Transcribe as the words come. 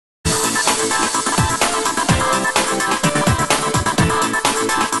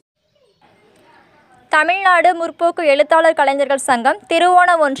தமிழ்நாடு முற்போக்கு எழுத்தாளர் கலைஞர்கள் சங்கம்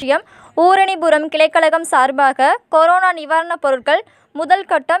திருவோண ஒன்றியம் ஊரணிபுரம் கிளைக்கழகம் சார்பாக கொரோனா நிவாரணப் பொருட்கள் முதல்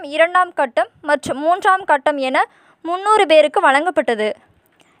கட்டம், இரண்டாம் கட்டம் மற்றும் மூன்றாம் கட்டம் என 300 பேருக்கு வழங்கப்பட்டது.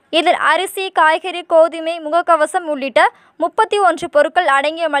 இதில் அரிசி, காய்கறி, கோதுமை, முகக்கவசம் உள்ளிட்ட 31 பொருட்கள்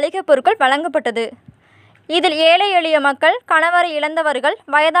அடங்கிய மளிகைப் பொருட்கள் வழங்கப்பட்டது. இதில் ஏழை எளிய மக்கள், கணவரை இழந்தவர்கள்,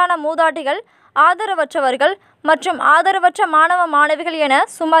 வயதான மூதாட்டிகள், ஆதரவற்றவர்கள் மற்றும் ஆதரவற்ற மாணவ மாணவிகள் என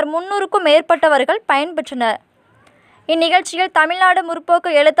சுமார் 300க்கும் மேற்பட்டவர்கள் பயன்பெற்றனர். இந்நிகழ்ச்சியில் தமிழ்நாடு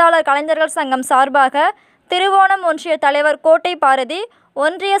முற்போக்கு எழுத்தாளர் கலைஞர்கள் சங்கம் சார்பாக திருவோணம் ஒன்றிய தலைவர் கோட்டை பாரதி,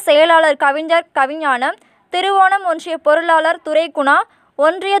 ஒன்றிய செயலாளர் கவிஞர் கவிஞானம், திருவோணம் ஒன்றிய பொருளாளர் துரைகுணா,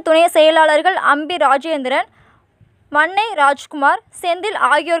 ஒன்றிய துணை செயலாளர்கள் அம்பி ராஜேந்திரன், மன்னை ராஜ்குமார், செந்தில்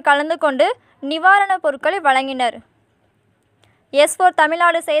ஆகியோர் கலந்து கொண்டு நிவாரணப் பொருட்களை வழங்கினர். S4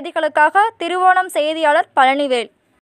 தமிழ்நாடு செய்திகளுக்காக திருவோணம் செய்தியாளர் பழனிவேல்.